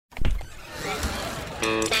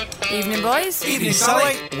Evening, boys. Evening,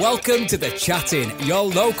 Sally. Welcome to The Chatting, your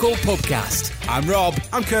local pubcast. I'm Rob.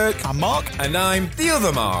 I'm Kirk. I'm Mark. And I'm the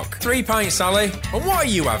other Mark. 3 pints, Sally. And what are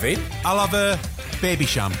you having? I'll have a baby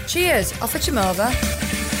sham. Cheers. I'll fetch him over.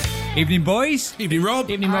 Evening, boys. Evening, Rob.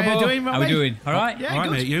 Evening, Robbo. How you doing, Robbie? How we doing? All right? Yeah, all right,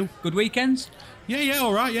 good. mate, you? Good weekends? Yeah,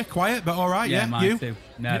 all right, yeah, quiet, but all right, yeah. Mine You? too.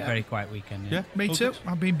 No, very quiet weekend. Yeah, Me all too. good.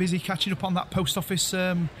 I've been busy catching up on that post office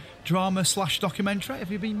drama/documentary.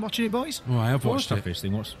 Have you been watching it, boys? Oh, I have watched Post it. office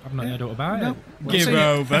thing. I've not heard about No. it. Give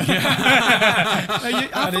over.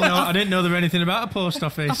 I didn't know there was anything about a post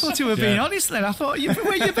office. I thought you were being honest then. I thought,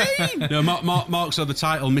 where you been? No, Mark saw the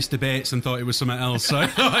title Mr. Bates and thought it was something else, so I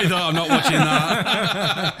thought I'm not watching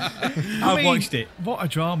that. I've watched it. What a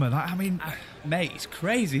drama. Mate, it's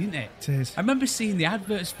crazy, isn't it? It is. I remember seeing the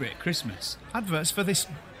adverts for it at Christmas. Adverts for this...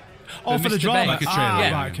 Oh, for the Mr. drama. Bates. Like a trailer, Ah,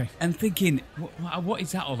 yeah. right, okay. And thinking, what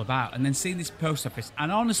is that all about? And then seeing this post office.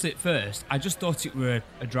 And honestly, at first, I just thought it were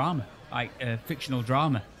a drama, like a fictional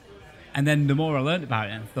drama. And then the more I learned about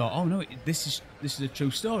it, I thought, oh no, this is a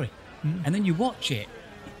true story. And then you watch it,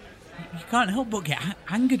 you can't help but get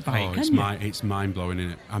angered by it, can you? It's mind-blowing,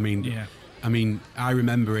 isn't it? I mean, Yeah. I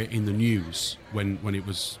remember it in the news when it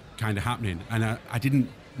was kind of happening, and I didn't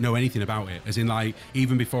know anything about it, as in, like,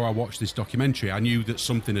 even before I watched this documentary I knew that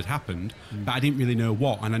something had happened, but I didn't really know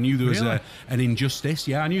what, and I knew there was Really? an injustice.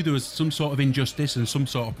 I knew there was some sort of injustice and some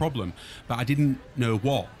sort of problem, but I didn't know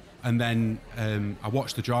what. And then I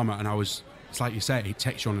watched the drama, and it's like you say, it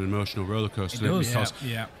takes you on an emotional roller coaster. It does, because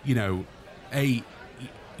yeah. you know,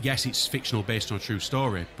 yes, it's fictional based on a true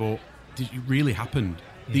story, but it really happened.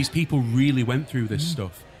 These people really went through this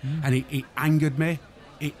stuff, and it angered me,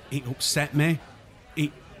 it upset me.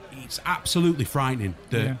 It's absolutely frightening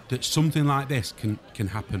that something like this can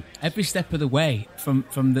happen. Every step of the way, from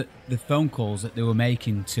the phone calls that they were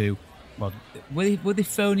making to, well, were they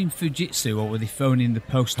phoning Fujitsu or were they phoning the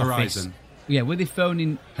post office? Horizon. Yeah, were they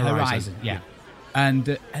phoning Horizon? Yeah.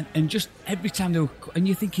 And just every time they were, and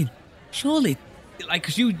you're thinking, surely, like,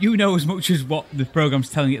 because you know as much as what the programme's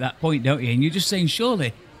telling you at that point, don't you? And you're just saying,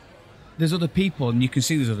 surely there's other people, and you can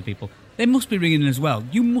see there's other people. They must be ringing in as well.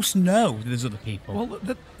 You must know there's other people. Well,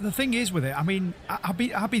 the thing is with it, I mean, I've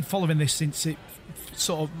been following this since it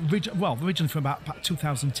sort of originally from about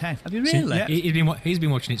 2010. Have you really? Yeah. He's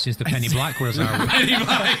been watching it since the Penny Black was out.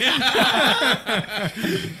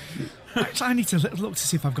 Actually, I need to look to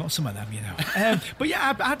see if I've got some of them, you know. But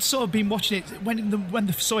yeah, I'd sort of been watching it when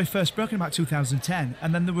the story first broke in about 2010,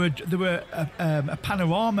 and then there were a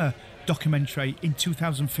panorama documentary in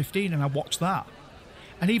 2015, and I watched that.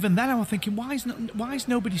 And even then, I was thinking, why is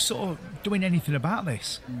nobody sort of doing anything about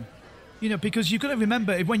this? You know, because you've got to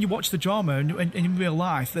remember, when you watch the drama and in real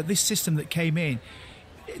life, that this system that came in,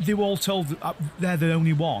 they were all told that they're the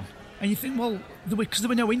only one. And you think, well, because there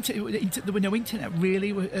were no internet really.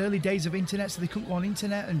 It were early days of internet, so they couldn't go on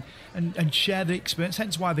internet and share the experience.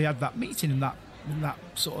 Hence why they had that meeting in that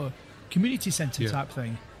sort of community centre type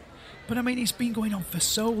thing. But I mean, it's been going on for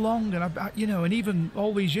so long, and and even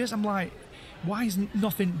all these years, I'm like, why has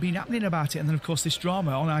nothing been happening about it? And then, of course, this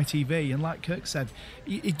drama on ITV, and like Kirk said,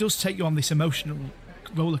 it does take you on this emotional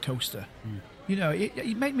roller coaster. You know,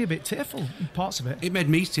 it made me a bit tearful in parts of it. It made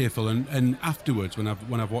me tearful, and afterwards, when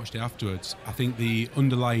I've watched it afterwards, I think the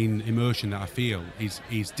underlying emotion that I feel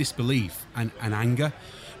is disbelief and anger,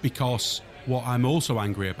 because what I'm also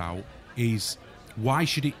angry about is, why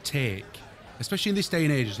should it take, especially in this day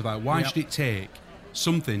and age, why should it take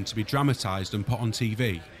something to be dramatised and put on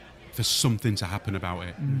TV for something to happen about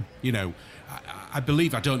it? You know, I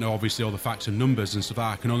believe, I don't know obviously all the facts and numbers and stuff like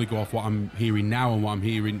that. I can only go off what I'm hearing now and what I'm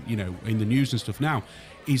hearing, you know, in the news and stuff now,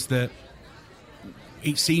 is that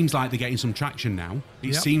it seems like they're getting some traction now.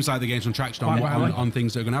 It seems like they're getting some traction on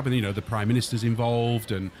things that are going to happen. You know, the Prime Minister's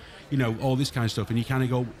involved and, you know, all this kind of stuff. And you kind of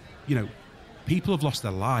go, you know, people have lost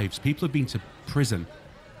their lives. People have been to prison.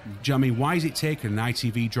 Do you know what I mean? Why is it taking an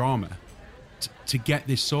ITV drama to get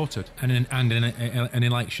this sorted? And an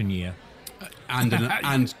election year. And an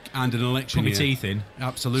election Put year. my teeth in.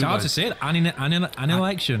 Absolutely. It's hard to say it. An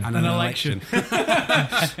election. And an election.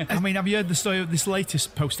 I mean, have you heard the story of this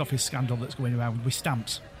latest post office scandal that's going around with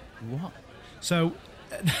stamps? What? So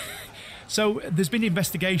there's been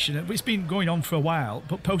investigation. It's been going on for a while,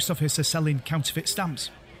 but post office are selling counterfeit stamps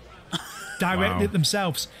directly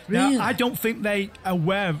themselves. Really? Now, I don't think they are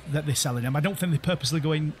aware that they're selling them. I don't think they purposely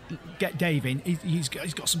go in, get Dave in. He's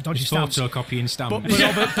got some dodgy stamps. Photocopying stamps.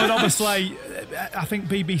 But obviously, I think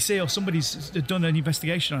BBC or somebody's done an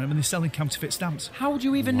investigation on them, and they're selling counterfeit stamps. How do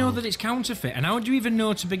you even know that it's counterfeit? And how do you even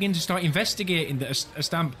know to begin to start investigating that a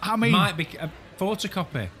stamp might be a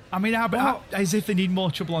photocopy? I mean, as if they need more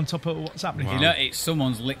trouble on top of what's happening. You know, it's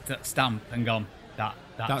someone's licked that stamp and gone,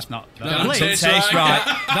 That's not. That That doesn't taste right.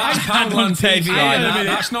 That's Poundland taste TV. right.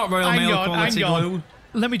 That's not Royal Hang Mail on, quality hang on. glue.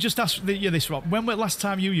 Let me just ask you this, Rob. When was the last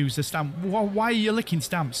time you used a stamp? Why are you licking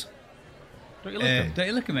stamps? Don't you lick them? Don't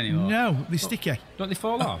you lick them anymore? No, they're sticky. Don't they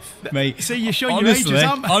fall off? Mate, See, you're showing your ages,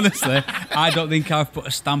 aren't you? honestly, I don't think I've put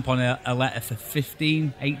a stamp on a letter for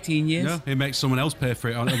 15, 18 years. No, it makes someone else pay for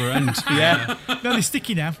it on the other end. Yeah. No, they're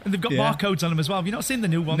sticky now, and they've got Yeah. barcodes on them as well. Have you not seen the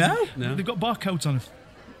new ones? No. They've got barcodes on them.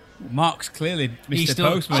 Mark's clearly Mr. He's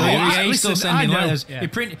still, Postman. he's still Listen, sending I know. letters. Yeah. He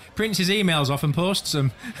prints his emails off and posts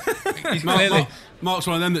them. He's clearly. Mark's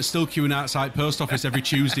one of them that's still queuing outside post office every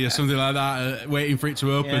Tuesday or something like that, waiting for it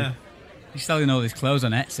to open. Yeah. He's selling all his clothes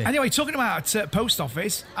on Etsy. Anyway, talking about post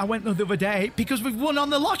office, I went the other day because we've won on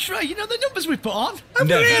the lottery. You know the numbers we put on?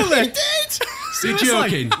 Really? Did? You're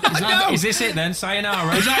joking? No. Is this it then?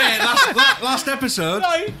 Sayonara. Is that it? Last episode?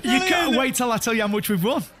 You can't wait till I tell you how much we've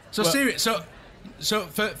won. So serious. So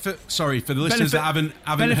for the listeners Benefit- that haven't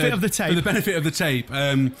benefit heard, of the tape. for the benefit of the tape,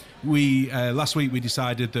 we last week we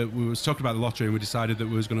decided that we was talking about the lottery, and we decided that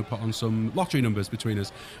we was going to put on some lottery numbers between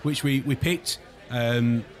us, which we picked,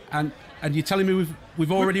 and you're telling me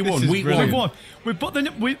we've already won week brilliant. We've won. We put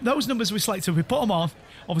those numbers we selected. We put them on.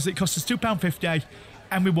 Obviously, it cost us £2.50,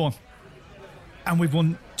 and we won. And we've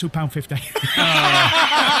won £2.50.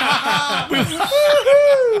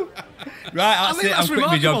 Right, that's think it. that's I'm quitting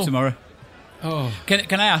my job remarkable. tomorrow. Oh,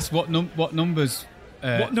 can I ask what numbers?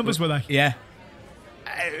 What numbers were they? Yeah,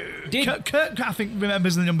 Kurt, I think,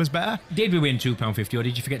 remembers the numbers better. Did we win £2.50 or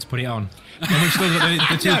did you forget to put it on? And we've still got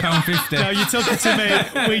the £2.50. No, you took it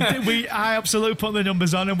to me. I absolutely put the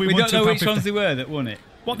numbers on, and we we won don't know which £2.50. ones they were that won it.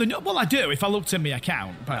 Well, I do if I looked in my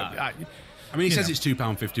account. But I mean, he says it's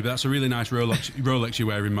 £2.50, but that's a really nice Rolex you're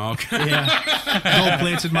wearing, Mark.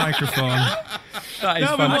 Gold-plated microphone. That is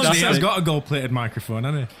No, but Actually, he has fantastic. got a gold-plated microphone,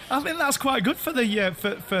 hasn't he? I think that's quite good for the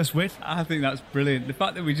first win. I think that's brilliant. The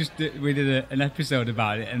fact that we did an episode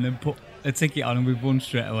about it and then put a ticket on and we've won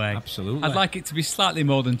straight away. Absolutely. I'd like it to be slightly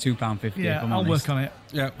more than £2.50. Yeah, if I'm I'll honest. work on it.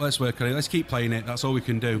 Yeah, let's work on it. Let's keep playing it. That's all we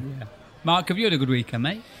can do. Yeah. Mark, have you had a good weekend,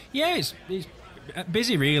 mate? Yeah, it's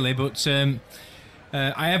busy really, but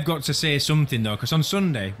I have got to say something though, because on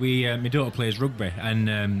Sunday my daughter plays rugby,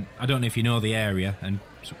 and I don't know if you know the area, and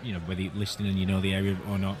you know whether you're listening and you know the area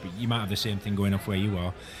or not, but you might have the same thing going off where you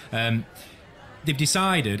are. They've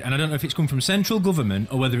decided, and I don't know if it's come from central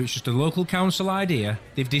government or whether it's just a local council idea,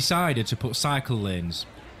 they've decided to put cycle lanes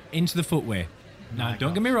into the footway. Now,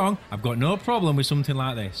 don't get me wrong, I've got no problem with something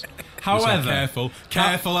like this. However,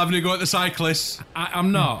 careful having a go at the cyclists.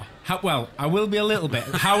 I'm not. Well, I will be a little bit.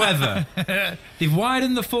 However, they've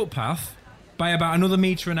widened the footpath by about another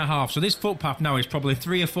metre and a half. So this footpath now is probably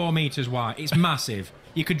 3 or 4 metres wide. It's massive.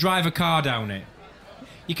 You could drive a car down it.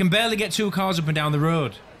 You can barely get 2 cars up and down the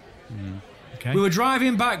road. Okay. We were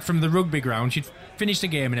driving back from the rugby ground. She'd finished the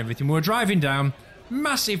game and everything. We were driving down,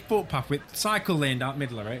 massive footpath with cycle lane down the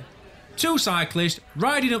middle of it. 2 cyclists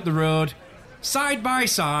riding up the road, side by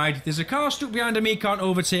side. There's a car stuck behind me, can't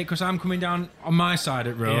overtake because I'm coming down on my side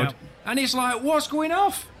of the road. Yep. And it's like, what's going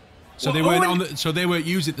off? So they weren't so they weren't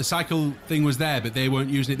using it. The cycle thing was there, but they weren't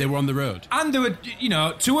using it. They were on the road. And they were,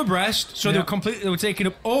 2 abreast, so they were taking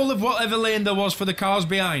up all of whatever lane there was for the cars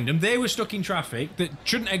behind them. They were stuck in traffic that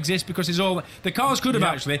shouldn't exist because the cars could have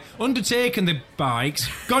actually undertaken the bikes,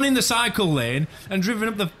 gone in the cycle lane, and driven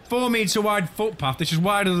up the 4 metre wide footpath, which is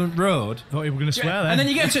wider than the road. Thought you were going to swear then. And then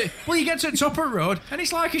you get to the top of the road, and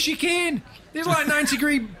it's like a chicane. There's like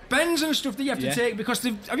 90-degree bends and stuff that you have to take because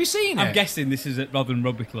have you seen it? I'm guessing this is at Rotherham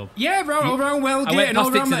Rugby Club. Yeah, around Wellgate. I went and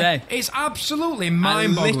all past it around there. today. It's absolutely I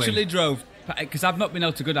mind-boggling. literally drove, because I've not been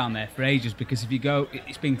able to go down there for ages, because if you go,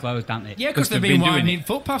 it's been closed, hasn't it? Yeah, because they've been doing widening it.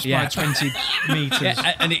 footpaths Yeah. by 20 metres.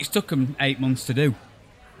 Yeah, and it's took them 8 months to do.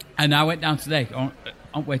 And I went down today on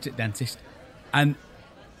way to the dentist, and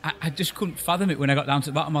I just couldn't fathom it when I got down to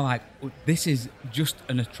the bottom. I'm like, this is just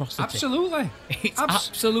an atrocity. Absolutely. It's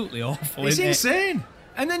absolutely awful, It's isn't insane.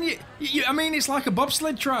 And then I mean, it's like a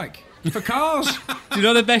bobsled track for cars. it? Do you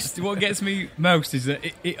know the best? What gets me most is that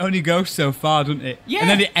it only goes so far, doesn't it? Yeah. And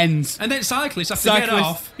then it ends. And then cyclists have to get Cyclists,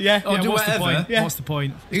 off. yeah. Or Yeah, do what's whatever. the point? Yeah. What's the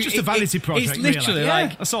point? It's just a vanity project. It's literally really.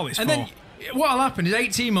 like... That's all it's And for. then what'll happen is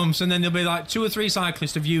 18 months, and then there'll be like 2 or 3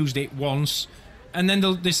 cyclists have used it once, and then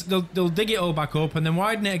they'll dig it all back up and then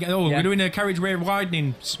widen it again. Oh, Yeah. we're doing a carriageway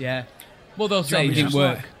widening. Yeah. Well, they'll say it is didn't just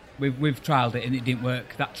work. like- We've trialled it and it didn't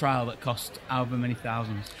work. That trial that cost however many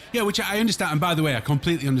thousands. Yeah, which I understand. And by the way, I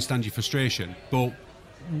completely understand your frustration. But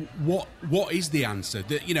what is the answer?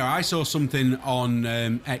 I saw something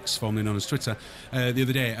on X, formerly known as Twitter, the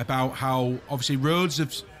other day about how obviously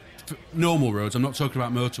normal roads, I'm not talking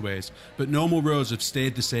about motorways, but normal roads have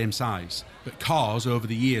stayed the same size, but cars over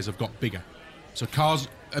the years have got bigger. So cars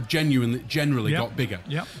have generally got bigger.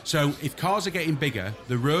 Yep. So if cars are getting bigger,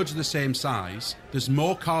 the roads are the same size, there's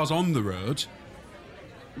more cars on the road,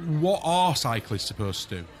 what are cyclists supposed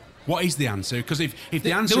to do? What is the answer? Because if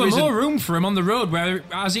the answer there is more room for them on the road where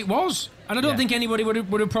as it was, and I don't think anybody would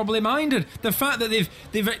have probably minded the fact that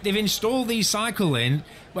they've installed these cycle lanes.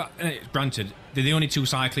 Well, granted, they're the only two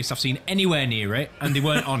cyclists I've seen anywhere near it, and they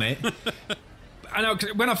weren't on it. And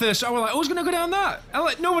when I first saw, I was like, "Who's going to go down that?" I'm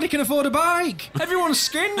like, nobody can afford a bike. Everyone's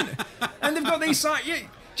skint, and they've got these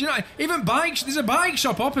do you know? Even bikes. There's a bike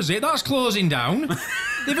shop opposite that's closing down.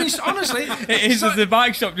 They've been honestly. It is the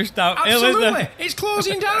bike shop just out. Absolutely, it's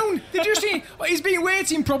closing down. He's been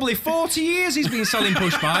waiting probably 40 years. He's been selling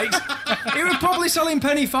push bikes. He was probably selling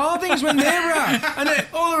penny farthings when they were out. And then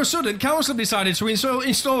all of a sudden, council decided to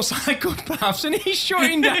install cycle paths, and he's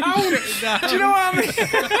shutting down. Do you know what I mean?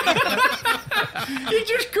 He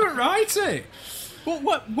just couldn't write it.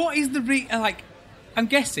 What is the I'm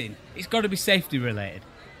guessing it's got to be safety related,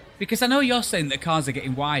 because I know you're saying that cars are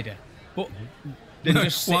getting wider, but then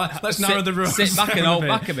just let's narrow the roads. Sit back and hold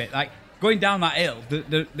back a bit. Like going down that hill,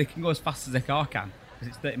 they can go as fast as a car can because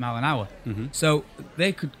it's 30 mile an hour. Mm-hmm. So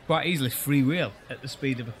they could quite easily freewheel at the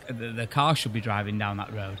speed of the car should be driving down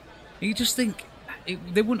that road. And you just think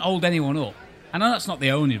they wouldn't hold anyone up. I know that's not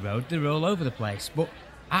the only road; they're all over the place. But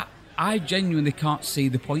I genuinely can't see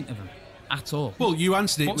the point of them at all. Well, you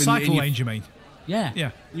answered it. What cycle lanes you mean?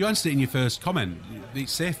 Yeah. You answered it in your first comment.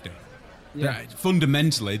 It's safety. Yeah.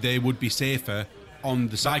 Fundamentally, they would be safer on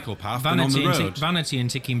the cycle path than on the road. Vanity and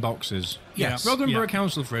ticking boxes. Yes. Rotherham Borough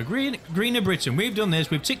Council for a greener Britain. We've done this.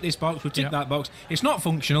 We've ticked this box. We've ticked that box. It's not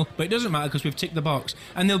functional, but it doesn't matter because we've ticked the box.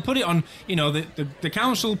 And they'll put it on. The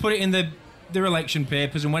council put it in their election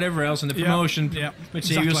papers and whatever else, and the promotion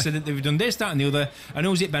materials said that they've done this, that, and the other. And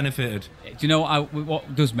who's it benefited? Do you know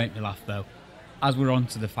what does make me laugh though? As we're on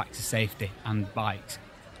to the fact of safety and bikes,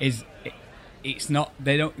 it's not.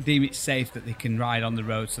 They don't deem it safe that they can ride on the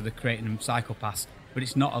road, so they're creating them cycle paths. But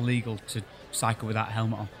it's not illegal to cycle without a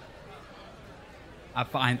helmet on.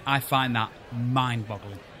 I find that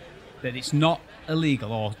mind-boggling. That it's not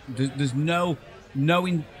illegal, or there's no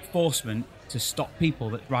enforcement to stop people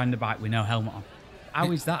that ride the bike with no helmet on.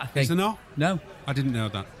 How is that a thing? Is there not? No. I didn't know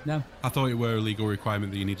that. No. I thought it were a legal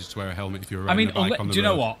requirement that you needed to wear a helmet if you were riding a bike on the road. Do you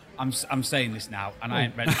know what? I'm saying this now, and I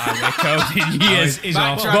ain't read highway code in years. It's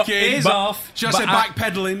off. Just a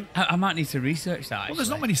backpedaling. I might need to research that. Well,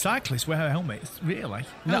 there's not many cyclists wear helmets, really.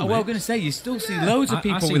 No, well, I'm going to say, you still see loads of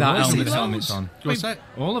people without helmets on. What's that?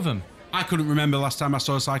 All of them. I couldn't remember the last time I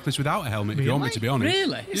saw a cyclist without a helmet, if you want me to be honest.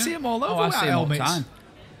 Really? You see them all over I without see them all the helmets. time.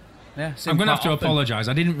 Yeah, I'm going to have to apologise.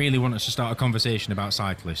 I didn't really want us to start a conversation about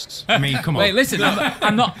cyclists. I mean, come on. Wait, listen.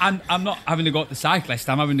 I'm not having to go at the cyclist.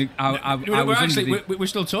 I'm having to. We're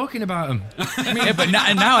still talking about them. Yeah, but now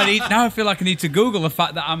I feel like I need to Google the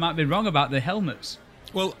fact that I might be wrong about the helmets.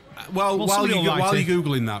 Well, while you're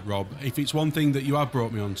Googling that, Rob, if it's one thing that you have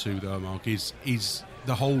brought me on to, though, Mark, is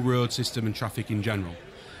the whole road system and traffic in general.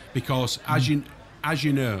 Because, as you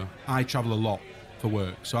know, I travel a lot for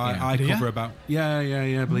work. So I cover about...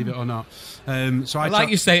 Yeah, believe it or not. So I like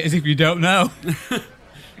you say it as if you don't know.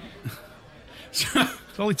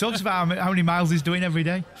 All he talks about how many miles he's doing every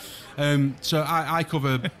day. So I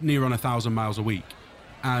cover near on 1,000 miles a week.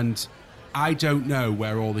 And I don't know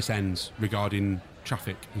where all this ends regarding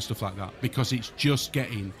traffic and stuff like that, because it's just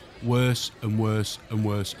getting worse and worse and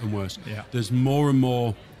worse and worse. Yeah. There's more and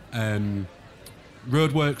more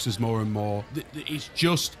roadworks, there's more and more. It's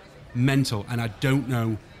just mental, and I don't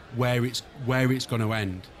know where it's going to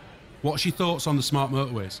end. What's your thoughts on the smart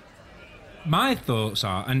motorways? My thoughts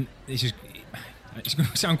are, and it's going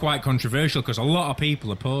to sound quite controversial because a lot of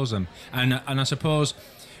people oppose them, and I suppose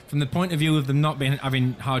from the point of view of them not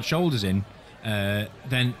having hard shoulders in,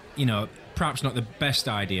 then perhaps not the best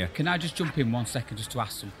idea. Can I just jump in 1 second just to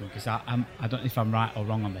ask something, because I don't know if I'm right or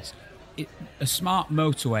wrong on this. A smart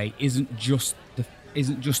motorway isn't just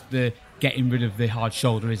the getting rid of the hard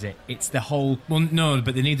shoulder, is it? It's the whole... Well, no,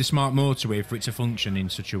 but they need the smart motorway for it to function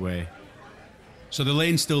in such a way. So the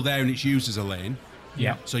lane's still there and it's used as a lane.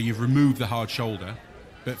 Yeah. So you've removed the hard shoulder,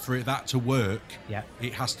 but for that to work,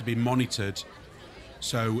 it has to be monitored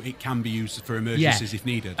so it can be used for emergencies if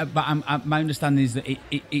needed. But my understanding is that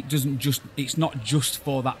it doesn't just... It's not just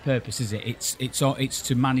for that purpose, is it? It's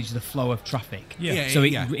to manage the flow of traffic. Yeah. So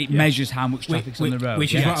it measures how much traffic's on the road.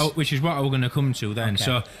 Which is what I was going to come to then. Okay.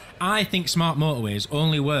 So I think smart motorways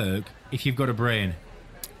only work if you've got a brain.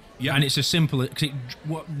 Yeah. And it's as simple as...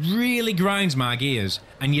 What really grinds my gears,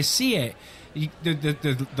 and you see it,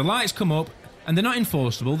 the lights come up, and they're not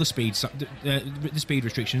enforceable. The speed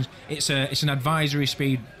restrictions. It's an advisory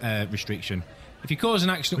speed restriction. If you cause an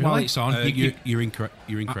accident while it's on, you're incorrect.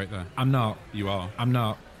 You're incorrect there. I'm not. You are. I'm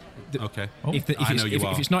not. Okay. If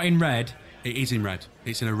if it's not in red, it is in red.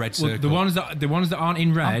 It's in a red well, circle. the ones that aren't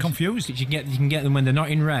in red, I'm confused. You can get them when they're not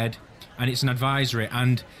in red, and it's an advisory.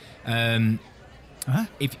 And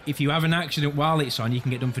if you have an accident while it's on, you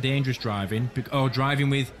can get done for dangerous driving or driving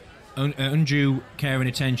with undue care and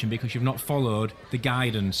attention because you've not followed the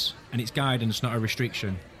guidance, and it's guidance, not a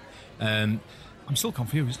restriction. I'm still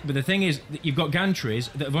confused. But the thing is, that you've got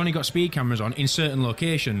gantries that have only got speed cameras on in certain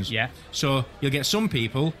locations. Yeah. So you'll get some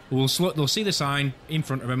people who they'll see the sign in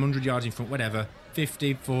front of them, 100 yards in front, whatever,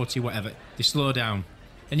 50, 40, whatever. They slow down.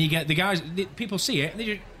 And you get the guys, people see it,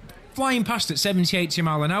 they're just flying past at 70, 80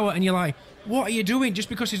 mile an hour, and you're like, what are you doing? Just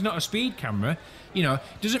because it's not a speed camera,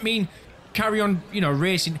 doesn't mean carry on,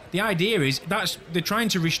 racing. The idea is they're trying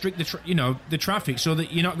to restrict the traffic so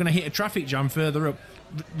that you're not going to hit a traffic jam further up.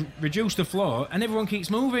 Reduce the flow, and everyone keeps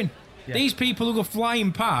moving. Yeah. These people who go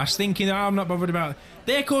flying past thinking, I'm not bothered about it,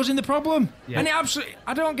 they're causing the problem. Yeah. And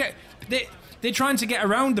I don't get, they're trying to get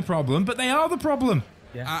around the problem, but they are the problem.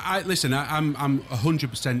 Yeah. Listen, I'm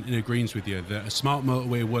 100% in agreement with you that a smart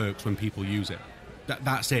motorway works when people use it.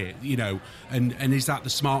 That's it, and is that the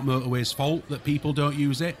smart motorway's fault that people don't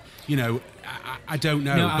use it? I don't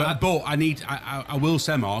know. No, but I will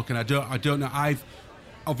say, Mark, and I don't know. I've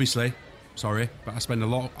obviously, sorry, but I spend a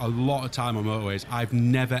lot of time on motorways. I've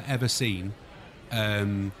never ever seen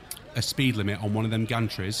a speed limit on one of them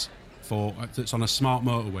gantries that's on a smart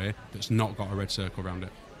motorway that's not got a red circle around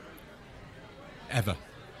it. Ever.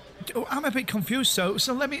 I'm a bit confused. So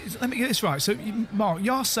let me get this right. So, Mark,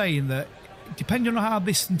 you're saying that depending on how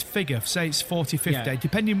this figure, say it's 40, 50,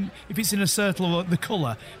 depending if it's in a circle or the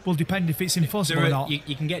colour, will depend if it's enforceable or not.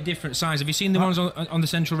 You can get different sizes. Have you seen the ones on the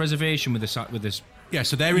central reservation with this? Yeah,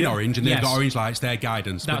 so they're in orange and they've got orange lights, they're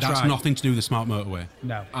guidance. But that's right. Nothing to do with the smart motorway.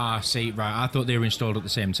 No. See, right. I thought they were installed at the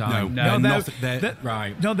same time. No, they're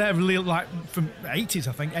right. No, they're really like from 80s,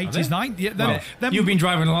 I think. 80s, 90s. Yeah, you've been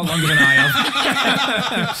driving a lot longer than I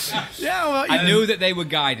have. I knew that they were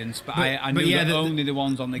guidance, but I knew that only the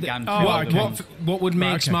ones on the gantry. What would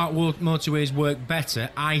make smart motorways work better,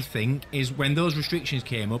 I think, is when those restrictions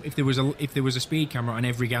came up, if there was a speed camera on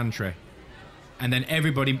every gantry. And then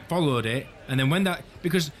everybody followed it, and then when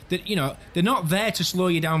because they're not there to slow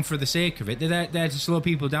you down for the sake of it. They're there to slow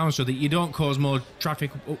people down so that you don't cause more traffic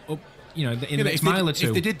up in the next mile or two.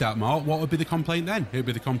 If they did that, Mark, what would be the complaint then? It would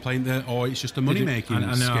be the complaint that, it's just a money making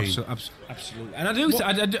scheme. Absolutely. And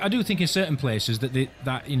I do think in certain places that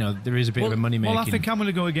there is a bit of a money making. Well, I think I'm going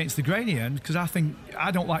to go against the grain here because I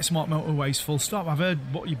don't like smart motorways. Full stop. I've heard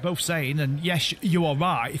what you're both saying, and yes, you are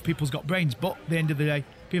right. If people's got brains, but at the end of the day,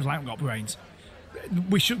 people haven't got brains.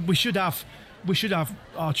 We should have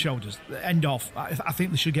hard shoulders. End off. I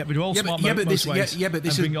think they should get rid of all smart motorways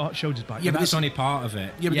and bring hard shoulders back. Yeah, but that's only part of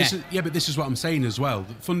it. But this is what I'm saying as well.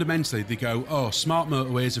 Fundamentally, they go, smart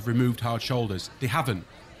motorways have removed hard shoulders. They haven't.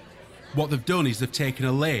 What they've done is they've taken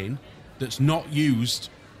a lane that's not used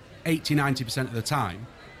 80-90% of the time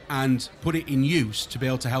and put it in use to be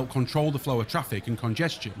able to help control the flow of traffic and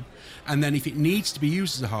congestion. And then if it needs to be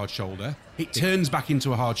used as a hard shoulder, it turns back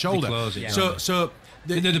into a hard shoulder. So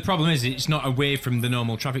the problem is it's not away from the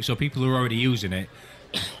normal traffic, so people who are already using it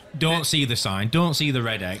don't see the sign, don't see the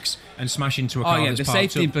red X, and smash into a car. The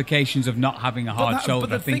safety implications of not having a hard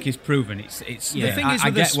shoulder, I think, is proven.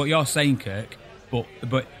 I get what you're saying, Kirk,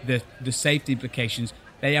 but the safety implications,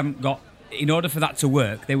 they haven't got. In order for that to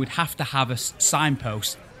work, they would have to have a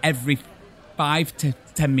signpost every 5 to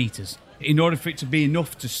 10 metres in order for it to be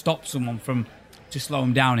enough to stop someone to slow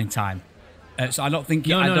them down in time. So I don't think...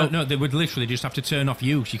 No, they would literally just have to turn off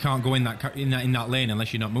use. You can't go in that lane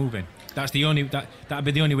unless you're not moving. That'd be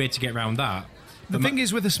the only way to get around that. The thing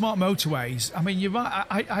is with the smart motorways, I mean, you're right,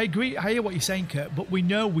 I agree, I hear what you're saying, Kurt, but we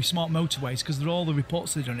know with smart motorways, because they're all the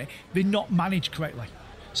reports they've done it, they're not managed correctly.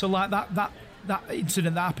 So like that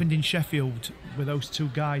incident that happened in Sheffield with those two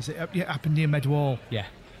guys, it happened near Medwall. Yeah.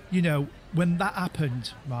 When that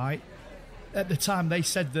happened, right, at the time they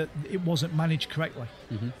said that it wasn't managed correctly.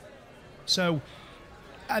 Mm-hmm. So,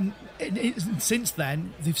 and since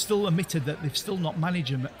then, they've still admitted that they've still not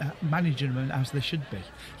managing them as they should be.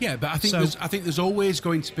 Yeah, but I think there's always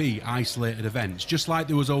going to be isolated events, just like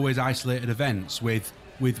there was always isolated events with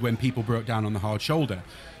when people broke down on the hard shoulder.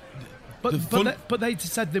 But they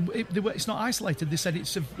said it's not isolated. They said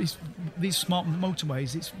it's these smart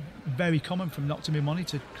motorways. It's very common for them not to be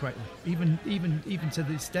monitored correctly. Even to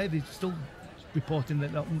this day, they still reporting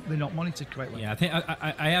that they're not monitored correctly. Yeah, I think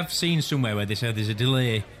I have seen somewhere where they say there's a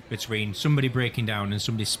delay between somebody breaking down and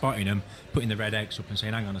somebody spotting them, putting the red X up and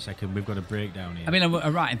saying, "Hang on a second, we've got a breakdown here." I mean,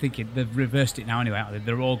 I'm right in thinking they've reversed it now anyway. Aren't they?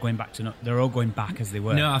 They're all going back as they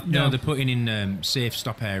were. No, they're putting in safe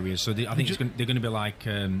stop areas. So I think they're going to be like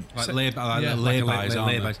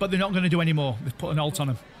lay-bys. But they're not going to do any more. They've put an alt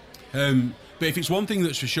on them. But if it's one thing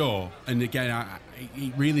that's for sure, and again,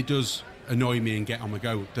 it really does annoy me and get on the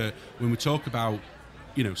go, that when we talk about,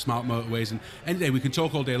 smart motorways, and any day we can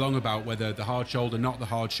talk all day long about whether the hard shoulder, not the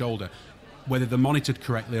hard shoulder, whether they're monitored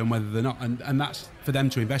correctly and whether they're not, and that's for them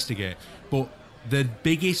to investigate. But the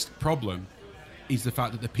biggest problem is the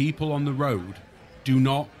fact that the people on the road do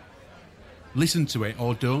not listen to it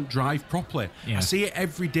or don't drive properly. Yeah. I see it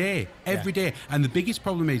every day. And the biggest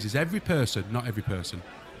problem is not every person,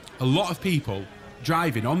 a lot of people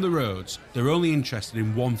driving on the roads, they're only interested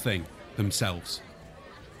in one thing: themselves.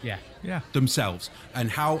 Yeah. Themselves,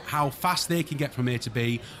 and how fast they can get from A to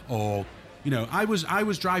B. Or, I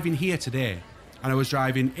was driving here today, and I was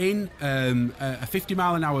driving in a 50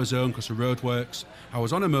 mile an hour zone because the road works. I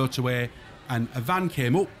was on a motorway, and a van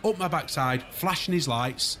came up my backside, flashing his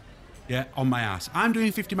lights, on my ass. I'm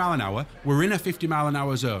doing 50 mile an hour. We're in a 50 mile an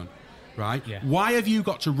hour zone, right? Yeah. Why have you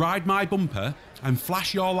got to ride my bumper and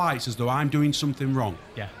flash your lights as though I'm doing something wrong?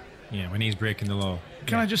 Yeah, when he's breaking the law.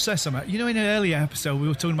 Can I just say something? In an earlier episode, we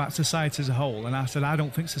were talking about society as a whole, and I said, I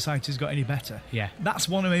don't think society's got any better. Yeah. That's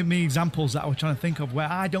one of my examples that I was trying to think of where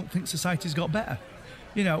I don't think society's got better.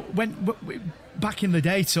 When back in the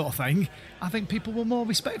day sort of thing, I think people were more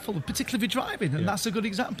respectful, particularly if you're driving, and that's a good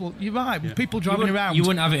example. You're right. Yeah. People driving around. You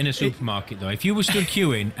wouldn't have it in a supermarket, though. If you were stood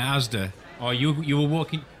queuing at Asda, or you were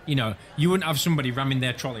walking, you wouldn't have somebody ramming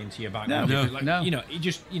their trolley into your back. No.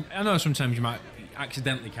 I know sometimes you might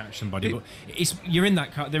accidentally catch somebody, but you're in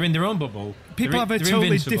that car. They're in their own bubble. People have a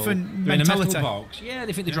totally different they're mentality. In a metal box. Yeah,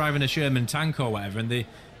 they think they're driving a Sherman tank or whatever, and they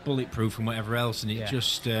bulletproof and whatever else, and it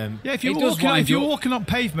just if you're walking on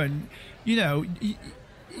pavement,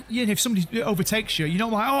 if somebody overtakes you,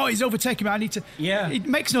 he's overtaking me. I need to. Yeah, it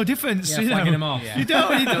makes no difference. Flagging him off. Yeah. You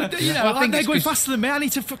don't. I think they're going faster than me. I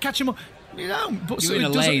need to catch them up. But you're in a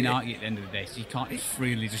lane, aren't you? At the end of the day, so you can't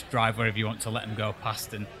freely just drive wherever you want to let them go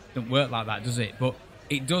past, and it don't work like that, does it? But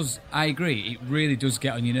it does. I agree. It really does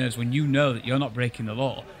get on your nerves when you know that you're not breaking the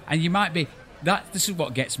law, and you might be. This is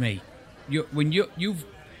what gets me. When you've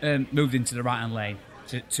moved into the right-hand lane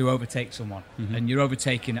to overtake someone, and you're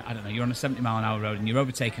overtaking. I don't know. You're on a 70 mile an hour road, and you're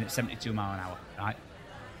overtaking at 72 mile an hour, right?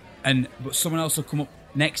 But someone else will come up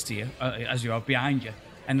next to you, as you are behind you,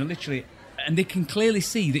 and they can clearly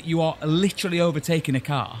see that you are literally overtaking a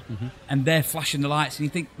car, and they're flashing the lights, and you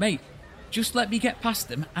think, mate, just let me get past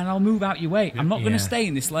them, and I'll move out your way. I'm not going to stay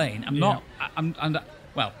in this lane. I'm not.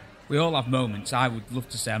 Well, we all have moments. I would love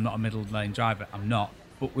to say I'm not a middle lane driver. I'm not.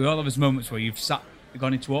 But we all have those moments where you've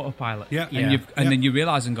gone into autopilot, and then you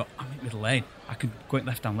realise and go, I'm in middle lane. I could go in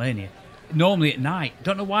left-hand lane here. Normally at night,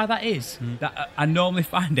 don't know why that is. That I normally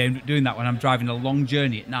find I end up doing that when I'm driving a long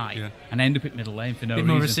journey at night, and I end up at middle lane for no reason.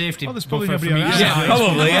 More of a safety. There's probably nobody around. Yeah,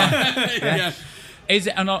 probably. Yeah. Is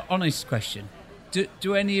it an honest question?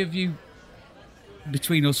 Do any of you,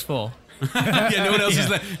 between us four, no one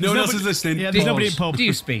else is listening. Yeah, there's nobody in pub. Do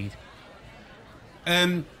you speed?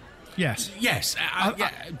 Yes. Yes.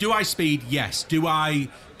 Do I speed? Yes. Do I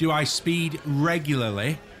speed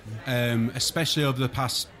regularly? Especially over the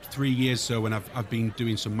past 3 years, so when I've been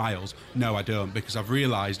doing some miles. No, I don't, because I've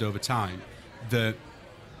realised over time that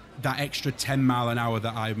extra 10 mile an hour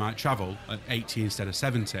that I might travel at 80 instead of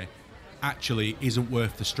 70 actually isn't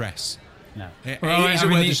worth the stress. No. All right,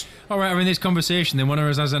 having this conversation, then one of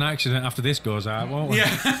us has an accident after this goes out, won't we? Yeah.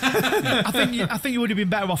 I think you would have been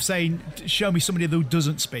better off saying, show me somebody who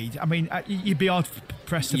doesn't speed. I mean, you'd be hard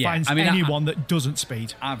pressed to find anyone that doesn't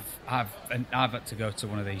speed. I've had to go to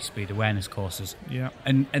one of these speed awareness courses. Yeah.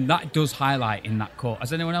 And that does highlight in that course.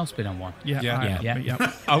 Has anyone else been on one? Yeah. Okay.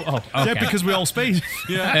 Yeah, because we all speed.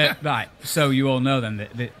 Right. So you all know then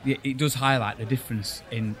that it does highlight the difference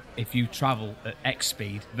in if you travel at X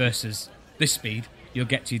speed versus this speed, you'll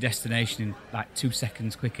get to your destination in like 2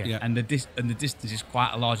 seconds quicker, and the distance is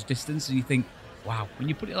quite a large distance, and you think, wow, when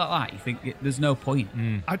you put it like that, you think there's no point.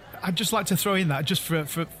 I'd just like to throw in that, just for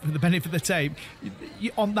the benefit of the tape,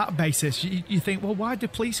 on that basis, you think, well, why do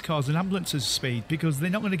police cars and ambulances speed? Because they're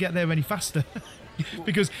not going to get there any faster.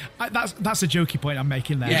 Because that's a jokey point I'm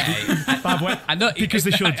making there. Yeah, I know, because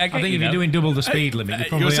they should. I think if you're doing double the speed limit, you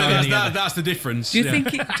probably that's the difference. Do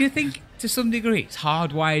you think to some degree it's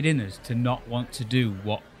hardwired in us to not want to do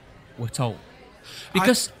what we're told?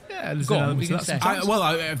 Because as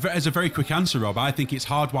a very quick answer, Rob, I think it's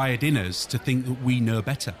hardwired in us to think that we know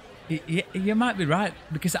better. You might be right,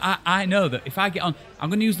 because I know that if I get on, I'm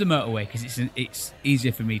going to use the motorway because it's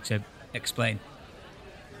easier for me to explain.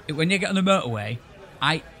 When you get on the motorway,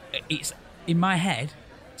 it's in my head,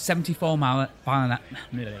 74 mile an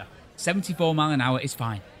hour is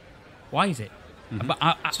fine. Why is it? Mm-hmm.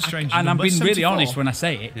 But It's a strange and I'm number, being really 74. honest when I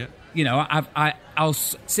say it. Yeah. You know, I'll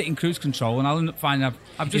sit in cruise control and I'll end up finding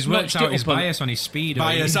I've just He's worked notched out it his up bias on his speed.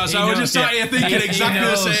 Bias. I was just sat here thinking exactly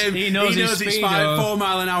the same. He knows his it's speed, 4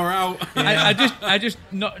 mile an hour out. I just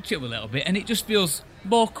notch it up a little bit, and it just feels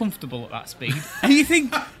more comfortable at that speed. And you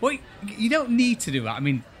think, well, you don't need to do that. I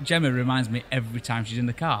mean, Gemma reminds me every time she's in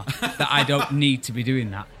the car that I don't need to be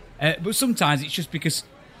doing that. But sometimes it's just because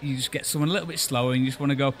you just get someone a little bit slower and you just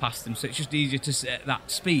want to go past them, so it's just easier to set that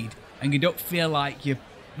speed, and you don't feel like you're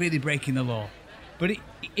really breaking the law. But it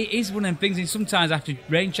is one of them things, and sometimes I have to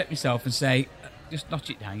rain check myself and say, just notch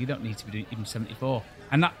it down. You don't need to be doing even 74.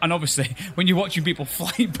 And obviously, when you're watching people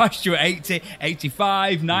flying past you at 80,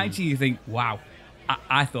 85, 90, you think, wow,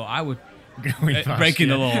 I thought I would breaking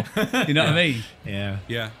the law. You know what I mean? Yeah.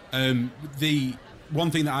 Yeah. The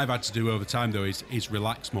one thing that I've had to do over time, though, is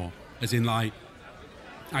relax more. As in, like,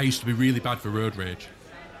 I used to be really bad for road rage.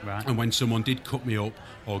 Right. And when someone did cut me up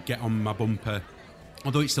or get on my bumper,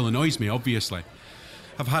 although it still annoys me, obviously,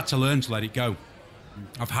 I've had to learn to let it go.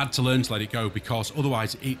 I've had to learn to let it go, because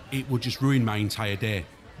otherwise it would just ruin my entire day.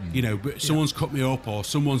 You know, but someone's cut me up, or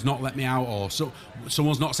someone's not let me out, or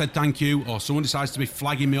someone's not said thank you, or someone decides to be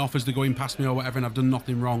flagging me off as they're going past me or whatever, and I've done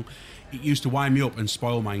nothing wrong. It used to wind me up and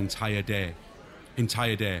spoil my entire day.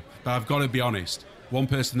 But I've got to be honest, one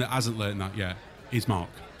person that hasn't learned that yet is Mark.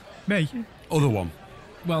 Me? Other one.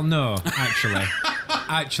 Well, no, actually.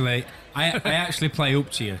 I actually play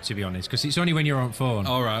up to you, to be honest, because it's only when you're on phone.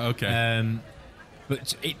 All right, okay.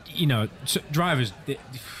 But drivers,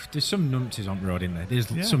 there's some numpties on the road in there. There's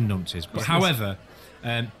some numpties. But however,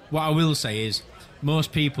 what I will say is,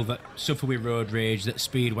 most people that suffer with road rage, that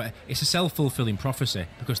speed, it's a self-fulfilling prophecy,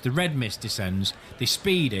 because the red mist descends, they're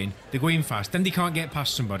speeding, they're going fast, then they can't get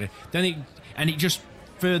past somebody, and it just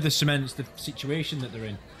further cements the situation that they're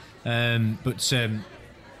in.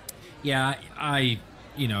 I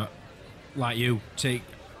like you, take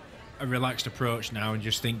a relaxed approach now and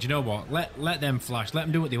just think, do you know what? Let them flash. Let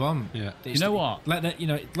them do what they want. Yeah. You know what?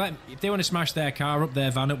 If they want to smash their car up,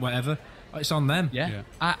 their van up, whatever, it's on them. Yeah.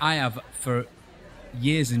 I have for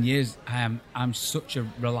years and years. I'm such a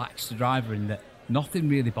relaxed driver in that nothing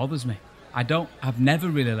really bothers me. I've never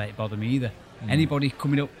really let it bother me either. Anybody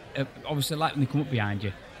coming up, obviously, like when they come up behind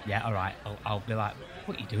you, yeah, all right, I'll be like,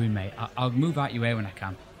 what are you doing, mate? I'll move out your way when I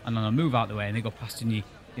can, and then I'll move out the way, and they go past, and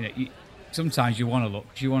sometimes you want to look,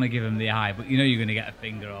 because you want to give them the eye, but you know you're going to get a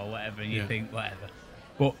finger or whatever, and you think whatever.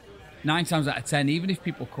 But 9 times out of 10, even if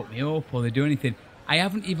people cut me up or they do anything, I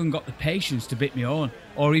haven't even got the patience to bit me on,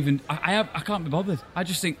 or even I can't be bothered. I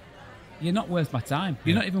just think, you're not worth my time.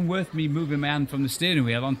 You're not even worth me moving my hand from the steering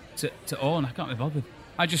wheel on to on. I can't be bothered.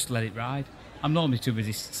 I just let it ride. I'm normally too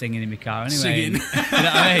busy singing in my car anyway. Singing. You know what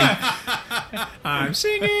I mean? I'm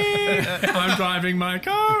singing. I'm driving my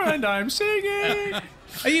car and I'm singing.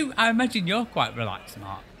 I imagine you're quite relaxed,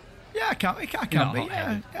 Mark. Yeah, I can't be.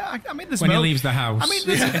 Yeah. I mean, there's When he leaves the house. I mean,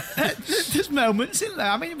 there's moments, isn't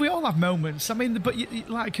there? I mean, we all have moments. I mean, but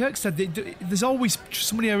like Kirk said, there's always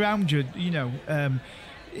somebody around you. You know,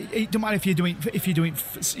 it don't matter if you're doing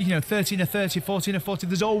 13 or 30, 14 or 40.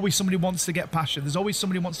 There's always somebody who wants to get past you. There's always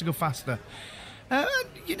somebody who wants to go faster.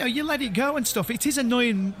 You let it go and stuff. It is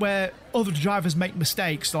annoying where other drivers make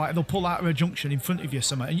mistakes, like they'll pull out of a junction in front of you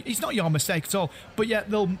somewhere. It's not your mistake at all, but yet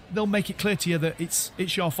they'll make it clear to you that it's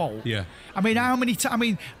your fault. Yeah. I mean, how many times? I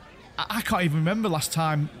mean, I can't even remember last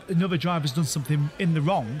time another driver's done something in the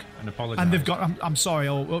wrong And apologised. and they've got I'm sorry,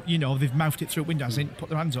 or they've mouthed it through windows and put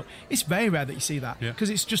their hands up. It's very rare that you see that, because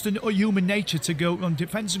it's just a human nature to go on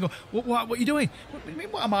defence and go, what are you doing?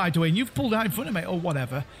 What am I doing? You've pulled out in front of me or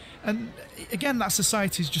whatever. And again, that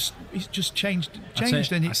society's just changed,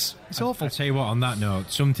 and it's awful. I'll tell you what, on that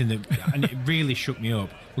note, something that and it really shook me up.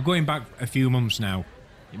 We're going back a few months now.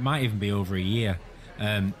 It might even be over a year.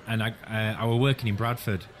 And I were working in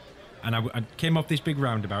Bradford, and I came off this big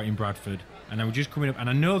roundabout in Bradford, and I was just coming up, and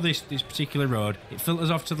I know this particular road, it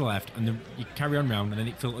filters off to the left, and then you carry on round, and then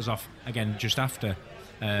it filters off again just after.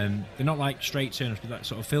 They're not like straight turns, but that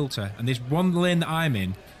sort of filter. And this one lane that I'm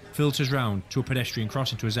in filters round to a pedestrian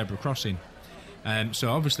crossing, to a zebra crossing.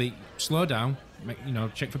 So obviously, slow down,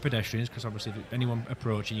 check for pedestrians, because obviously if anyone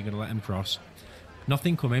approaching, you're going to let them cross.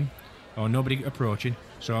 Nothing coming, or nobody approaching.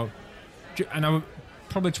 So, and I was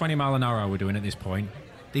probably 20 mile an hour I were doing at this point.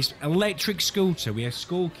 This electric scooter with a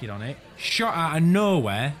school kid on it shot out of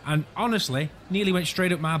nowhere, and honestly, nearly went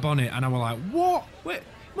straight up my bonnet, and I was like, what? Wait,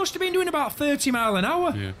 must have been doing about 30 mile an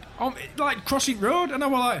hour, like crossing road, and I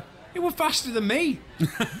was like, he was faster than me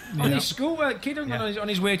on his scooter. Kid on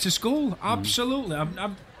his way to school. Absolutely.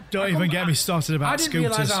 Don't even get me started about scooters. I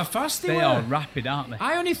didn't realise how fast they were. They are rapid, aren't they?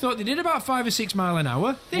 I only thought they did about 5 or 6 mile an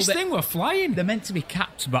hour. This thing were flying. They're meant to be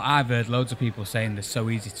capped, but I've heard loads of people saying they're so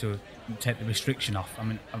easy to take the restriction off. I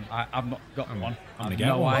mean, I've not got one. I've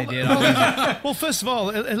no idea. Well, first of all,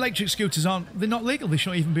 electric scooters they're not legal. They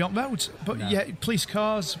shouldn't even be on roads. But police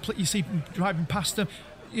cars, you see them driving past them,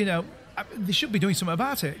 they should be doing something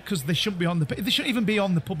about it, because they shouldn't be they shouldn't even be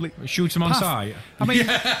on the public. Shoot them on sight. I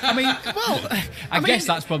guess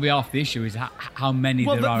that's probably half the issue, is how many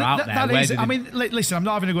there are out there. Listen, I'm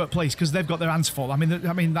not having a go at police, because they've got their hands full. I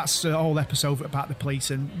mean that's a whole episode about the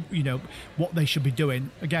police and what they should be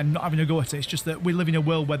doing. Again, not having a go at it. It's just that we live in a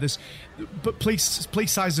world where police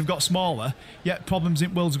sizes have got smaller, yet problems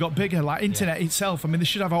in worlds have got bigger. Like internet itself. I mean, they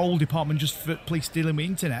should have a whole department just for police dealing with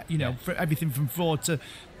internet. For everything from fraud to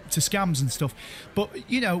scams and stuff. But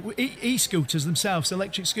e-scooters themselves,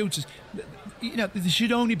 electric scooters, they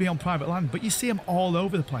should only be on private land, but you see them all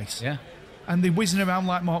over the place. And they're whizzing around,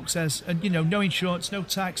 like Mark says, and no insurance, no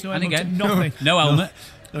tax, no MOT, nothing. No helmet.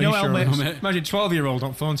 No helmet. Imagine 12-year-old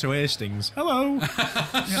on phone to Hastings. Hello.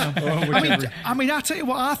 I tell you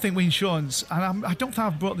what I think with insurance, and I don't think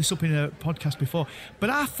I've brought this up in a podcast before, but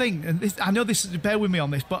I think, and I know this, bear with me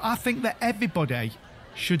on this, but I think that everybody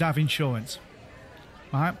should have insurance.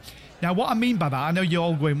 Right. Now, what I mean by that, I know you're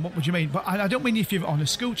all going, what would you mean? But I don't mean if you're on a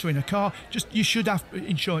scooter, in a car, you should have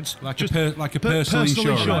insurance. Like a personal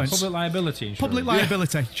insurance. Public liability insurance. Public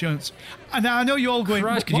liability insurance. And now I know you're all going...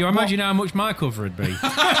 Christ, could you imagine how much my cover would be?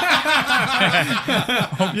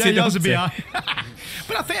 Yours would be high.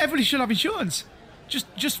 But I think everybody should have insurance.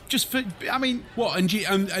 Just for, I mean... What, and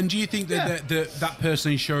do you think that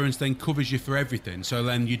personal insurance then covers you for everything? So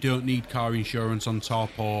then you don't need car insurance on top,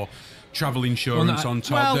 or travel insurance on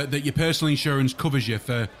top, that your personal insurance covers you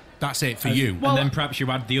for, that's it for you. Well, and then perhaps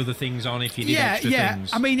you add the other things on if you need extra things.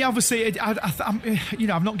 I mean, obviously,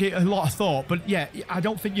 I've not given a lot of thought, but I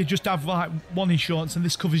don't think you just have like one insurance and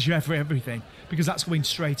this covers you everything, because that's going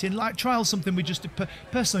straight in. Like, trial something with just a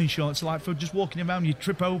personal insurance, like for just walking around, you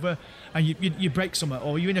trip over and you break something,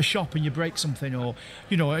 or you're in a shop and you break something, or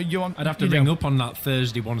you're on. I'd have to ring up on that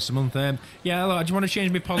Thursday once a month. Hello, do you want to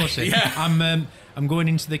change my policy? I'm going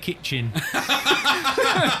into the kitchen.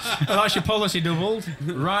 That's your policy doubled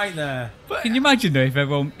right there. But can you imagine though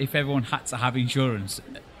if everyone had to have insurance?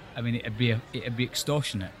 I mean, it'd be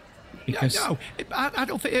extortionate. Because I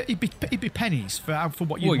don't think it'd be pennies for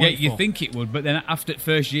what you want. Well, you think it would, but then after the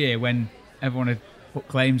first year, when everyone had put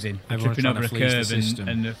claims in, tripping over a curve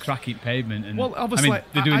and a cracking pavement, and obviously,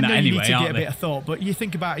 they're doing that anyway, you need to aren't get a they? bit of thought. But you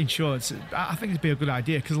think about insurance, I think it'd be a good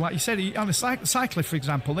idea, because, like you said, on a cyclist, for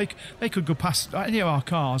example, they could go past any of our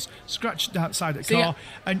cars, scratch outside the car,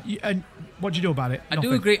 and what do you do about it? I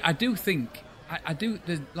do agree. I do think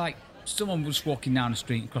there's like someone was walking down the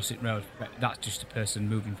street and crossing the road. That's just a person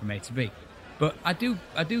moving from A to B. But I do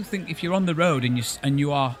think if you're on the road and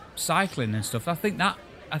you are cycling and stuff, I think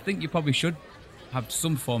you probably should have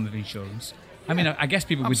some form of insurance. I mean, I guess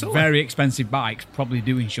people with very expensive bikes probably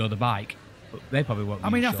do insure the bike, but they probably won't. I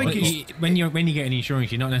mean, I think when you get an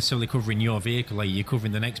insurance, you're not necessarily covering your vehicle. You're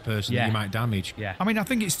covering the next person that you might damage. Yeah. I mean, I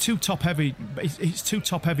think it's too top heavy. It's too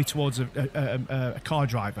top heavy towards a car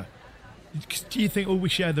driver. Do you think we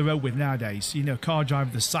share the road with nowadays? Car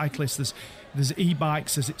driver, there's cyclists, there's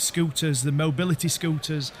e-bikes, there's scooters, the mobility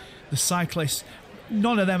scooters, the cyclists.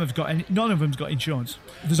 None of them's got insurance.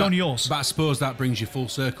 There's only yours. But I suppose that brings you full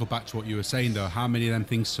circle back to what you were saying, though. How many of them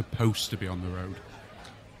things supposed to be on the road?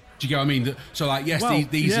 Do you get what I mean? So, like, yes,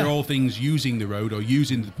 these are all things using the road or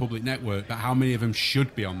using the public network, but how many of them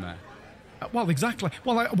should be on there? Well, exactly.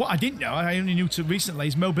 Well, what I didn't know, I only knew to recently,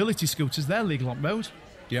 is mobility scooters, they're legal on road.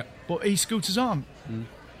 Yeah. But e-scooters aren't.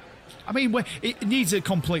 I mean, it needs a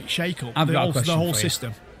complete shake-up, the whole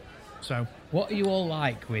system. So, what are you all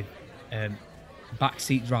like with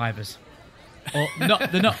backseat drivers? Or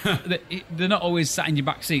they're not always sat in your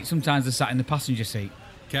back seat. Sometimes they're sat in the passenger seat.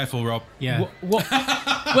 Careful, Rob. Yeah. Well, you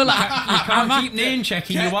can't keep name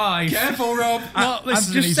checking your wife. Careful, Rob. I'm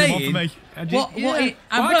just saying. Why can't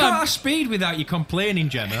I speed without you complaining,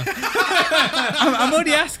 Gemma? I'm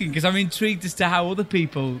only asking because I'm intrigued as to how other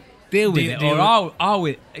people deal with it, or are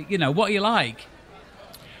with. What are you like?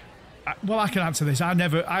 Well, I can answer this.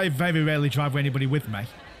 I very rarely drive with anybody with me.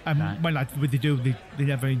 And when they do, they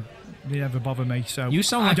never They never bother me. So You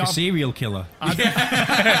sound like a serial killer. I'm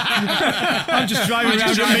just driving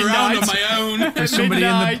around at midnight on my own. There's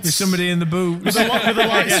somebody in the boot. with the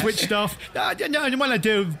lights switched off. No, and when I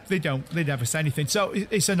do, they never say anything. So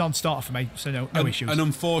it's a non-starter for me. So no issues. And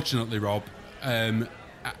unfortunately, Rob,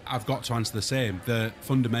 I've got to answer the same. That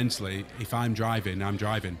fundamentally, if I'm driving, I'm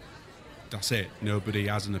driving. That's it. Nobody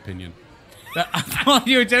has an opinion. I thought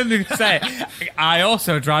you were going to say, I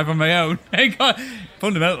also drive on my own.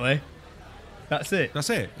 Fundamentally, that's it. That's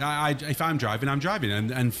it. If I'm driving, I'm driving,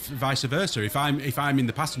 and vice versa. If I'm in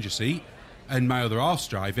the passenger seat and my other half's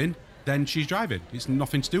driving, then she's driving. It's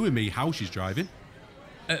nothing to do with me how she's driving.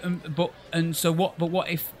 But what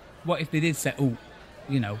if they did say, oh,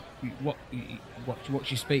 you know, watch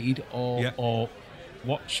your speed or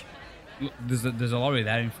watch. There's a lorry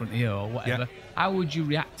there in front of you or whatever. Yeah. How would you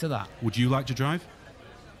react to that? Would you like to drive?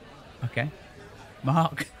 Okay,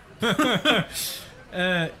 Mark.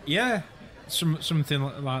 Yeah, something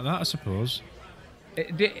like that, I suppose.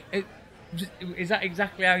 Is that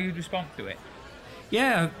exactly how you'd respond to it?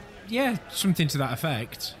 Yeah, something to that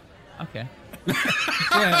effect. Okay. You're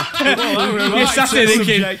sat there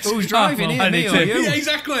thinking, who's driving here, me or you? Yeah,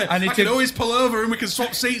 exactly. I can always pull over and we can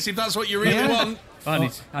swap seats if that's what you really want. I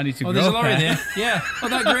need to. Oh, there's a lorry there. Yeah. Oh,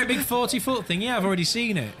 that great big 40-foot thing. Yeah, I've already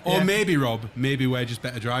seen it. Or maybe, Rob, we're just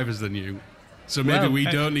better drivers than you. So maybe we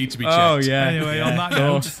don't need to be checked. Oh yeah. Anyway, on that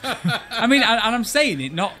note, I mean, and I'm saying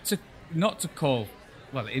it not to call.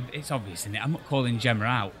 Well, it's obvious, isn't it? I'm not calling Gemma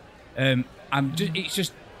out. It's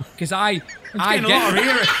just because I'm getting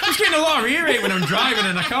a lot of earache when I'm driving,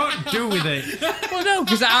 and I can't do with it. Well, no,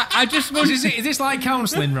 because I just want. Is this like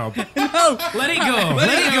counselling, Rob? No, let it go. Let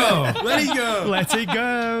it go. Let it go. let it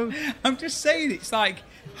go. I'm just saying it's like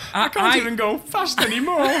I can't even go fast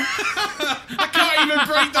anymore. I can't even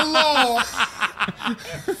break the law.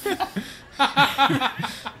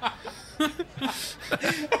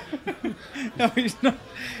 No, it's not.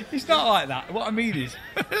 It's not like that. What I mean is,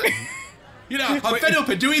 You know, I'm fed up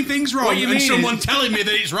of doing things wrong you and mean someone telling me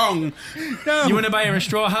that it's wrong. no. You want to buy her a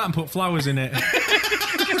straw hat and put flowers in it?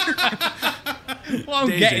 What I'm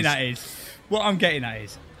getting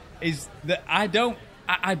at is that I don't.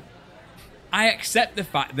 I accept the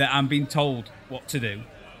fact that I'm being told what to do,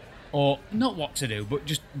 or not what to do, but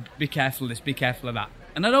just be careful of this, be careful of that.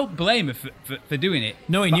 And I don't blame her for doing it.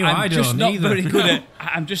 Knowing you, I just don't not either. very good at.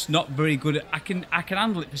 I'm just not very good at. I can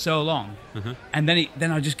handle it for so long, and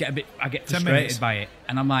then I just get I get 10 frustrated minutes. by it,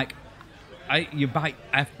 and I'm like, I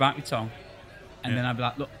have to bite my tongue, and then I'll be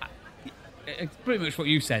like, look, it's pretty much what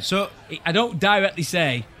you said. So I don't directly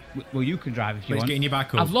say, well, you can drive if you Let's want. get in your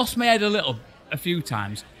back up. I've lost my head a few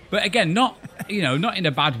times. But again, not in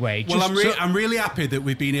a bad way. Well, I'm really happy that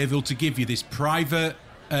we've been able to give you this private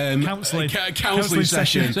Counselling session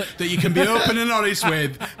session. that you can be open and honest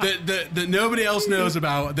with, that nobody else knows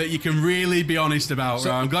about, that you can really be honest about.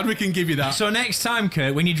 So- right? I'm glad we can give you that. So next time,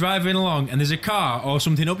 Kurt, when you're driving along and there's a car or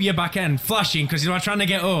something up your back end flashing because he's trying to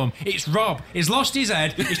get home, it's Rob. He's lost his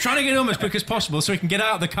head. He's trying to get home as quick as possible so he can get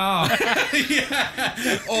out of the car.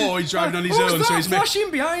 Yeah. Or he's driving on his Who's own, that so he's flashing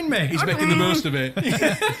behind me? He's making the most of it.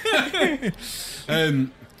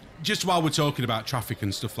 Just while we're talking about traffic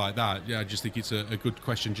and stuff like that, I just think it's a good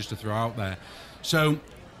question just to throw out there. So,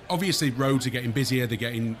 obviously, roads are getting busier. They're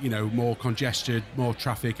getting, more congested, more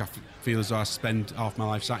traffic. I feel as though I spend half my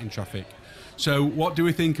life sat in traffic. So, what do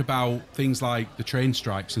we think about things like the train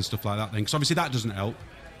strikes and stuff like that? Then, because obviously that doesn't help.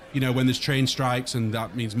 When there's train strikes, and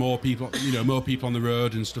that means more people, more people on the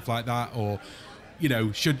road and stuff like that, or.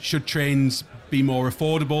 Should trains be more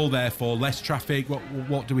affordable, therefore less traffic?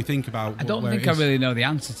 What do we think about? I don't think I really know the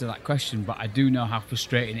answer to that question, but I do know how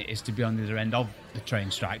frustrating it is to be on the other end of the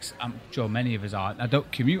train strikes. I'm sure many of us are. I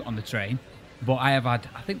don't commute on the train, but I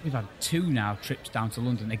think we've had 2 now trips down to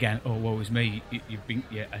London. Again, oh, woe is me,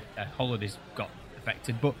 a holiday's got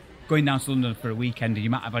affected, but going down to London for a weekend, and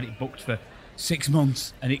you might have had it booked for 6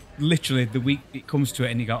 months, and it literally, the week it comes to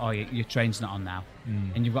it, and you go, oh, your train's not on now.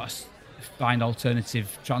 And you've got to find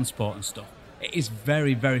alternative transport and stuff. It is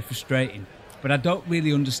very, very frustrating, but I don't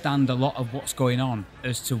really understand a lot of what's going on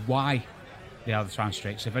as to why they are the train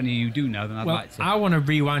strikes. If any of you do know, then I'd like to. I want to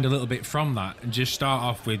rewind a little bit from that and just start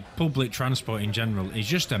off with public transport in general. It's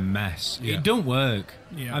just a mess. Yeah. It don't work.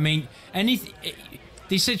 Yeah. I mean, they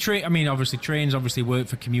say obviously trains work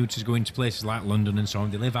for commuters going to places like London and so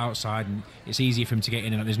on. They live outside and it's easier for them to get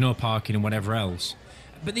in and there's no parking and whatever else.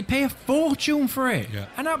 But they pay a fortune for it. Yeah.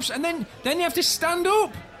 And then you have to stand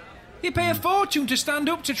up. You pay a fortune to stand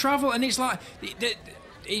up to travel, and it's like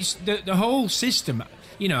it's the whole system.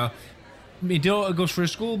 My daughter goes for a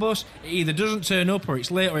school bus. It either doesn't turn up, or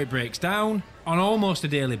it's late, or it breaks down on almost a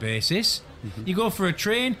daily basis. Mm-hmm. You go for a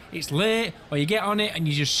train, it's late, or you get on it and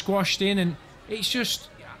you're just squashed in, and it's just...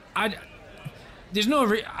 There's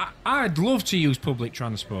no... I'd love to use public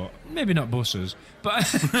transport. Maybe not buses, but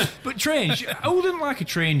trains. I wouldn't like a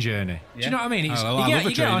train journey. Do you know what I mean?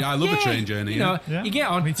 I love a train journey. You get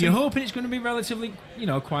on, you're hoping it's going to be relatively,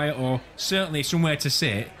 quiet, or certainly somewhere to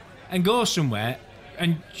sit, and go somewhere,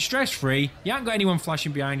 and stress-free. You haven't got anyone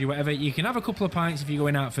flashing behind you, whatever. You can have a couple of pints if you're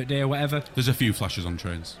going out for a day or whatever. There's a few flashes on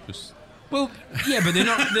trains. Well, yeah, but they're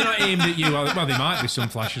not aimed at you. Well, there might be some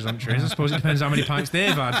flashes on trains. I suppose it depends how many pints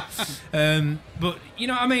they've had. But you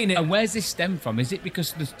know what I mean? And where's this stem from? Is it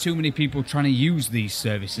because there's too many people trying to use these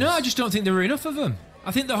services? No, I just don't think there are enough of them.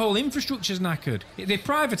 I think the whole infrastructure's knackered. They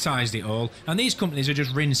privatised it all, and these companies are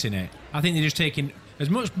just rinsing it. I think they're just taking as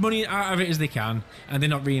much money out of it as they can, and they're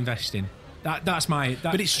not reinvesting. But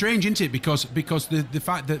it's strange, isn't it? Because the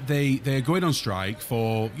fact that they're going on strike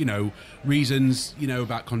for reasons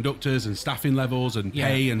about conductors and staffing levels and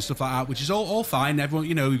pay and stuff like that, which is all fine. Everyone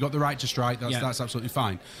you've got the right to strike. That's absolutely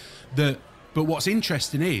fine. But what's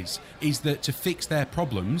interesting is that to fix their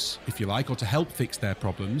problems, if you like, or to help fix their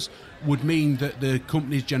problems, would mean that the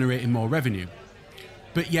company's generating more revenue.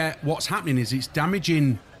 But yet, what's happening is it's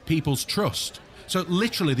damaging people's trust. So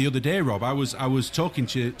literally the other day, Rob, I was talking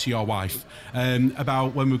to your wife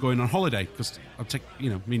about when we're going on holiday, because I'll take me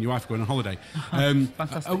and your wife are going on holiday.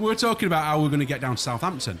 Fantastic. We were talking about how we're going to get down to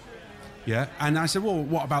Southampton, and I said, well,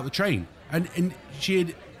 what about the train? And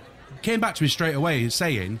she came back to me straight away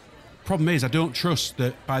saying, problem is I don't trust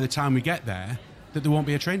that by the time we get there that there won't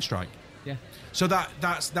be a train strike. Yeah. So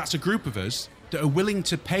that's a group of us that are willing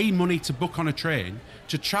to pay money to book on a train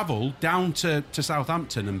to travel down to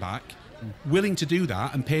Southampton and back. Willing to do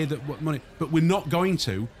that and pay that money, but we're not going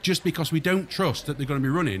to, just because we don't trust that they're going to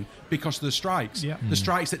be running because of the strikes. Yeah. The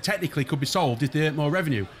strikes that technically could be solved if they earn more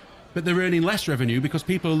revenue, but they're earning less revenue because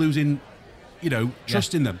people are losing,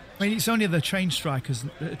 trust in them. I mean, it's only the train strikers,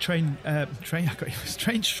 train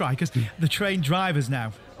strikers, the train drivers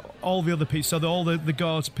now. All the other people, so all the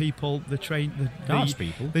guards people, the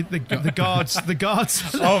guards. I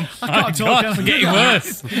can't talk. I'm getting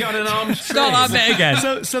worse. You got an arm. Start that bit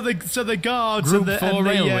again. So the guards Group and 4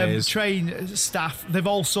 railways. train staff, they've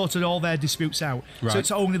all sorted all their disputes out. Right. So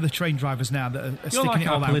it's only the train drivers now that are You're sticking like it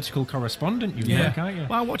our all out. political correspondent, aren't you?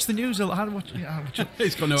 Well, I watch the news a lot.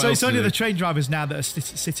 It's got no So else it's to only do. the train drivers now that are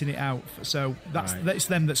sitting it out. So that's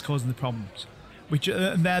them that's causing the problems. Which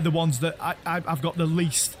and they're the ones that I've got the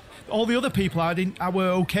least. All the other people I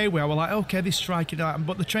were okay with. I were like, okay, they're striking out.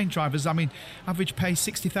 But the train drivers, I mean, average pay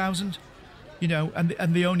 60,000,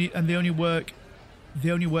 and they only work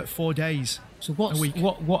 4 days. So what's a week.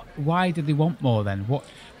 Why do they want more then? What?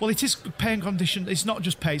 Well, it is pay and condition. It's not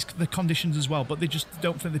just pay; it's the conditions as well. But they just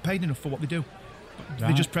don't think they're paid enough for what they do. They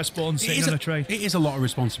Right. just press buttons sitting on a train. It is a lot of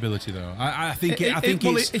responsibility, though. I think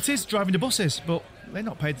it is driving the buses, but they're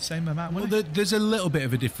not paid the same amount. Well, there's a little bit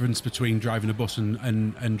of a difference between driving a bus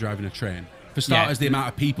and driving a train. For starters, the amount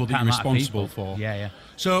of people that you're responsible for. Yeah.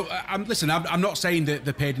 So, I'm not saying that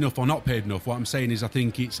they're paid enough or not paid enough. What I'm saying is, I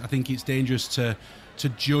think it's dangerous to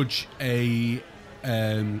judge a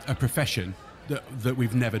profession that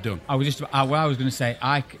we've never done. I was going to say,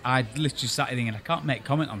 I literally sat thinking, and I can't make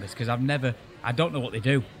comment on this because I don't know what they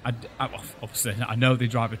do. Obviously, I know they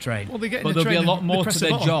drive a train. Well, they get in but the there'll be train a lot and more they to press the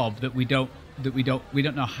their button. job that we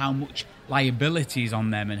don't know how much liability is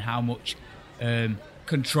on them and how much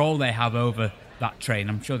control they have over that train.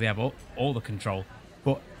 I'm sure they have all the control,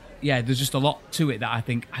 but yeah, there's just a lot to it that I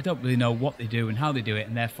think I don't really know what they do and how they do it,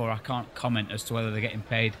 and therefore I can't comment as to whether they're getting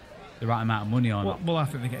paid the right amount of money or not. Well, I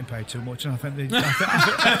think they're getting paid too much, and I think they.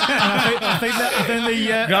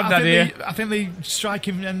 I think they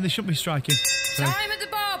striking, and they shouldn't be striking. So. Time at the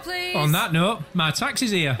bar, please. On that note, my taxi's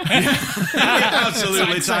here.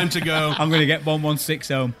 Absolutely, time to go. I'm going to get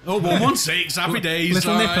 116 home. Oh, 116, happy days.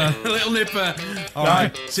 Little All nipper. right. Little nipper. All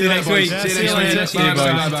right. See you next week. week. See you later. See you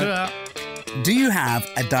Bye. Bye. Do you have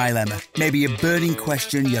a dilemma? Maybe a burning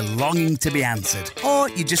question you're longing to be answered? Or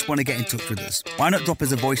you just want to get in touch with us? Why not drop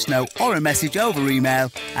us a voice note or a message over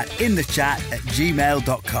email at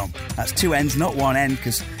inthechat@gmail.com. That's 2 N's, not 1 N,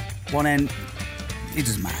 because 1 N, it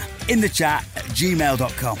doesn't matter.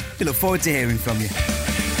 Inthechat@gmail.com. We look forward to hearing from you.